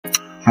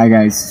Hi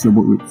guys, it's your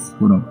boy. Wait,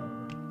 hold on.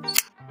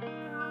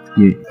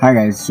 Yeah, hi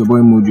guys, it's your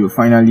boy Mojo.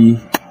 Finally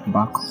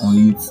back on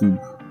YouTube.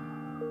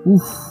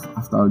 Oof,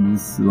 after all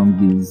these long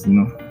days,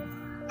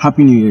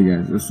 Happy New Year,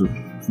 guys. Also,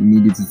 we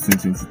made it to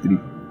 2023.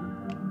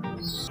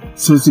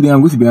 So today I'm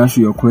going to be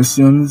answering your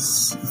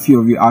questions. A few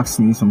of you asked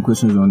me some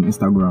questions on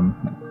Instagram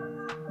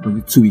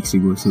like 2 weeks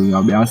ago, so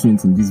I'll be answering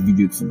it in this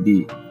video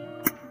today.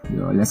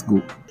 Yeah, let's go.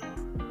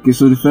 Okay,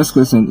 so the first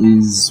question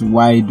is,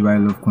 why do I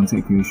love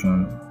content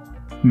creation?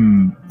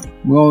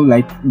 Well,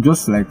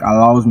 just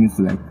allows me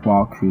to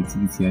pour out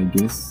creativity, I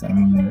guess. I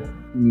mean,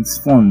 it's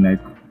fun,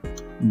 it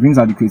brings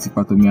out the creative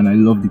part of me, and I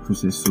love the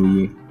process. So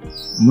yeah,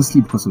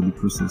 mostly because of the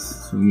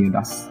process. So yeah,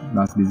 that's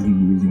basically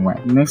the reason why.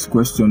 Next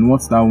question: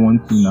 what's that one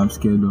thing I'm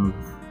scared of?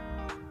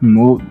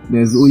 Well,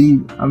 there's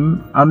only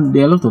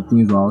there are a lot of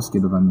things that I was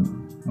scared of, and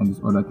all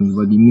these other things,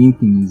 but the main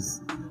thing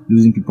is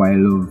losing people I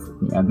love.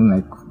 Yeah,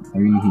 I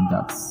really hate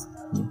that.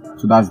 Yeah.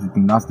 So that's the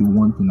thing. That's the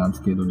one thing I'm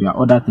scared of. There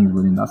are other things,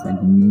 but then that's the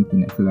main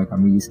thing I feel like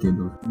I'm really scared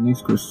of.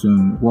 Next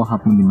question: what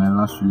happened in my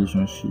last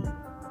relationship?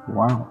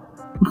 Wow.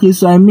 Okay,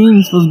 so it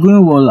was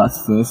going well at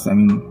first.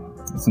 Everything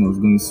was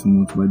going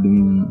smooth, but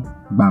then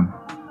bam,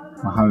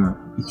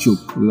 it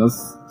choked.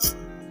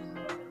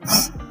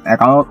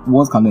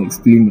 What can I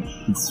explain?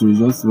 It was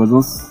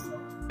just.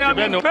 I am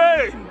in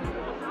pain.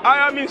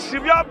 I am in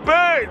severe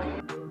pain.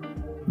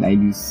 Like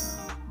this,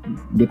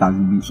 get as a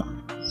bitch.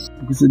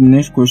 Okay, so the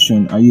next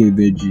question: are you a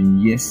virgin?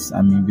 Yes,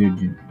 I'm a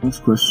virgin. Next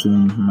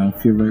question: my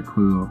favorite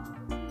color?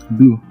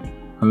 Blue.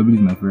 Color blue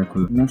is my favorite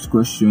color. Next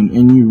question: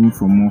 any room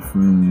for more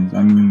friends?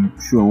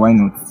 Sure, why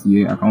not?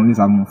 Yeah, I can always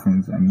have more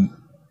friends.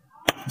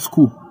 It's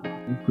cool.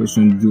 Next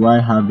question: do I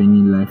have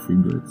any life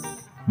regrets?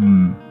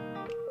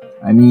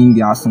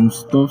 There are some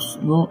stuff.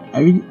 Well,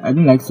 I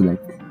don't like to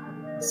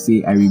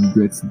say I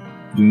regret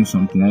doing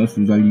something. I just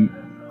usually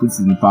put it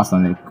in the past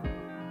and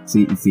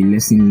say it's a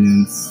lesson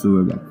learned, so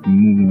we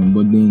move on.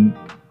 But then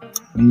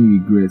any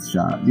regrets,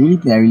 the only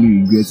thing I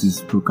really regret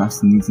is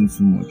procrastinating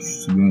too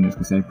much, to be honest,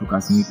 because I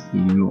procrastinate a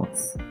lot.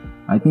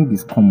 I think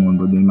it's common,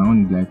 but then my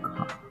own is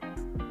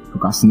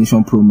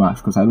procrastination pro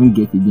max, because I don't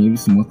get it. Every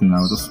small thing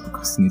I'll just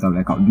procrastinate. I'll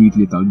do it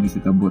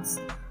later, but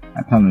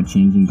I plan on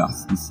changing that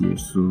this year,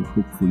 so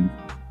hopefully.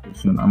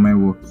 So am I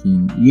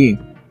working? Yeah,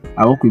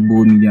 I work with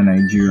Bold Media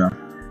Nigeria.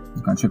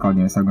 You can check out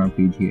the Instagram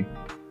page here.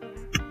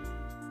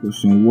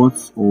 Question: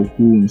 what or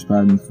who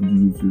inspired me to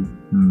do YouTube?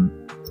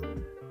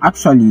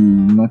 Actually,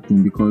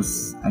 nothing,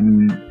 because I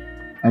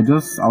was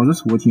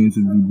just watching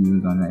YouTube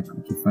videos and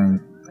okay, fine,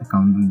 I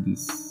can do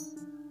this,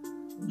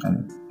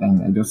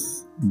 and I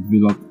just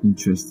developed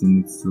interest in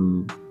it.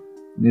 So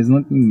there's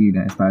nothing really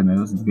that inspired me. I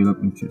just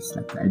developed interest.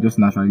 I just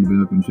naturally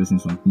develop interest in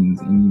some things,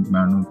 any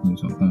random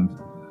things sometimes.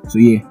 So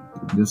yeah,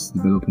 just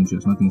develop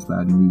interest. Nothing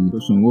inspired me really.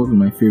 Question: what were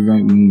my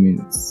favorite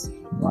moments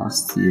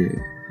last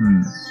year?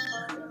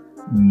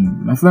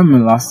 My favorite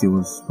moment last year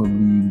was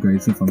probably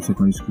graduating from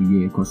secondary school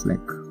year, because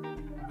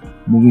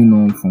moving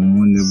on from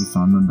one level to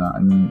another.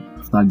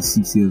 After the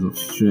 6 years of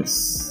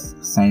stress,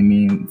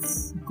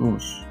 assignments,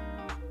 gosh,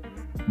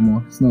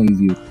 it's not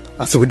easy.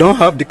 So we don't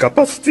have the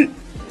capacity.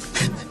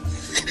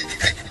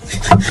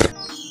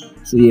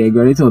 So yeah,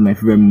 graduating was my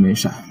favorite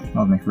moment. That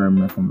was my favorite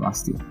moment from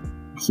last year.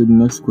 So the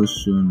next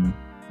question: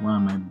 why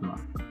am I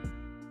black?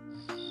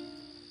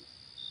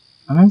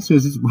 Am I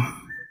serious?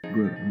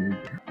 Good.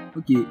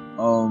 Okay.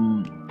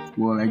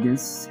 Well, I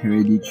guess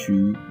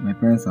hereditary. My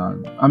parents are.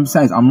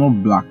 Besides, I'm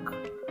not black.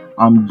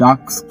 I'm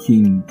dark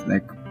skinned.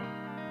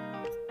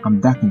 I'm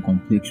dark in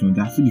complexion.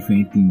 There are two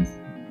different things.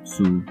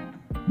 So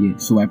yeah.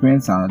 So my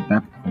parents are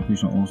dark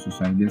complexion also.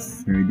 So I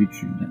guess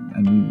hereditary.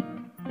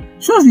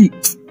 Seriously,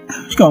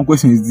 which kind of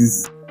question is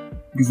this?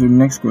 Okay, so the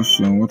next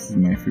question: what is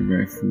my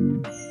favorite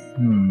food?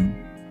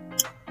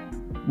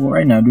 Well,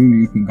 right now I don't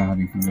really think I have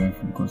a favorite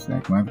food, because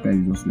my appetite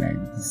is just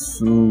this.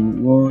 So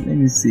well, let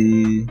me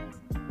say.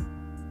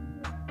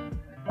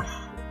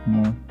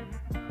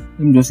 Let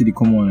me just say the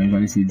common one. I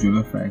usually say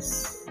jollof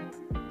rice.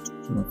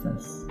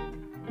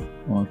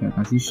 Or if I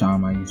can see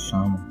shawarma, it's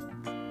shawarma.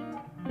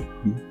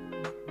 Okay.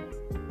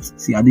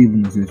 See, I don't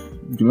even know if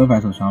jollof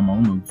rice or shawarma,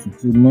 one of two.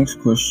 So the next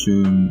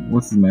question: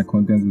 what is my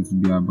content going to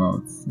be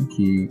about?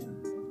 Okay.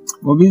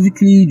 Well,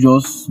 basically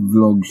just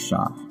vlog,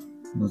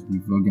 just be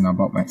vlogging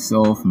about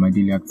myself, my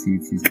daily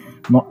activities.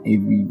 Not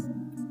every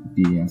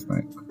day, and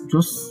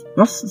just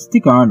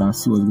stick around and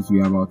see what it's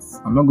going to be about.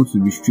 I'm not going to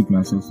restrict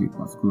myself to a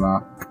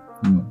particular,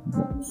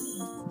 box,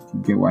 if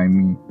you get what I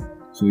mean.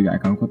 So that I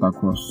can cut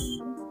across.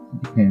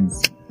 It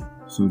depends.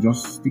 So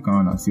just stick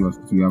around and see what it's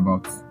going to be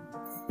about.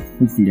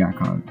 Hopefully I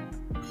can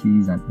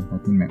please and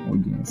entertain my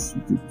audience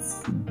with it.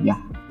 So, yeah.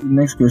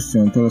 Next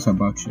question: tell us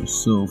about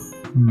yourself.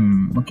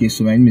 Okay,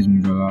 so my name is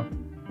Mujola,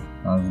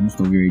 as most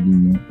of you already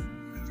know.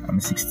 I'm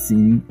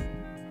 16.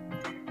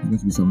 I'm going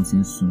to be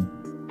 17 soon.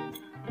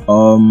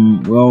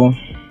 Well,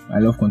 I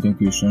love content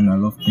creation. I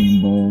love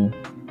playing ball,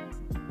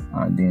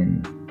 and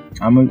then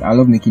I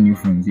love making new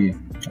friends. Yeah,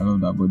 I love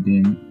that. But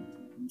then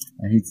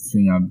I hate it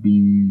when you're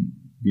being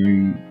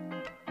very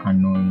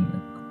annoying.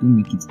 Don't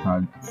make it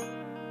hard.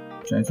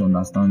 Try to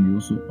understand. You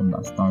also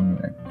understand me.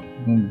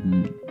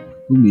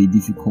 Don't be a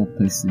difficult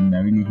person. I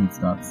really hate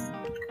that.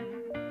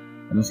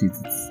 I just hate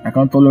it. I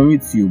can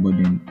tolerate you, but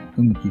then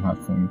don't make it hard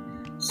for me.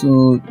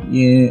 So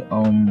yeah,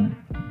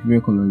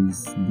 favorite color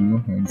is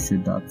blue. I already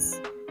said that.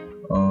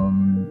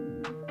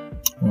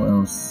 What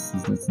else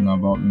is there to know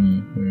about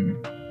me?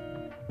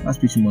 That's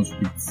pretty much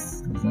it.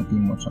 There's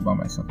nothing much about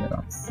myself like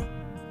that.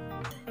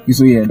 Okay,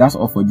 so yeah, that's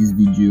all for this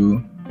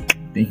video.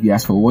 Thank you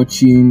guys for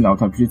watching. I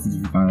would appreciate it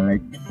if you can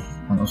like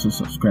and also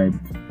subscribe.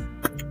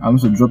 I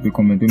also drop a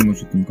comment. Let me know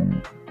what you think.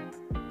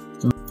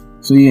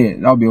 So yeah,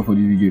 that'll be all for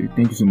this video.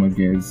 Thank you so much,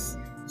 guys.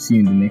 See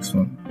you in the next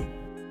one.